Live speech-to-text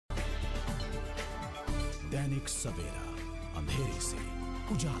दैनिक सवेरा, अंधेरे से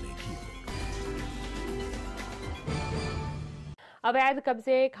उजाले की ओर। अवैध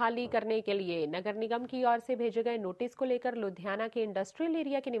कब्जे खाली करने के लिए नगर निगम की ओर से भेजे गए नोटिस को लेकर लुधियाना के इंडस्ट्रियल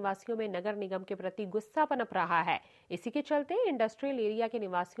एरिया के निवासियों में नगर निगम के प्रति गुस्सा पनप रहा है। इसी के चलते इंडस्ट्रियल एरिया के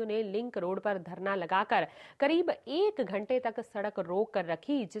निवासियों ने लिंक रोड पर धरना लगाकर करीब 1 घंटे तक सड़क रोक कर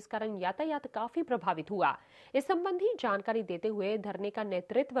रखी, जिस कारण यातायात काफी प्रभावित हुआ। इस संबंधी जानकारी देते हुए धरने का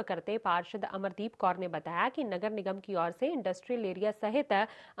नेतृत्व करते पार्षद अमरदीप कौर ने बताया कि नगर निगम की ओर से इंडस्ट्रियल एरिया सहित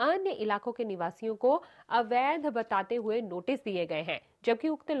अन्य इलाकों के निवासियों को अवैध बताते हुए नोटिस दिए गए हैं, जबकि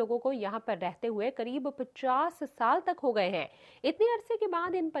उक्त लोगों को यहां पर रहते हुए करीब 50 साल तक हो गए हैं। इतने अरसे के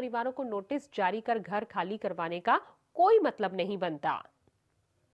बाद इन परिवारों को नोटिस जारी कर घर खाली करवाने का कोई मतलब नहीं बनता।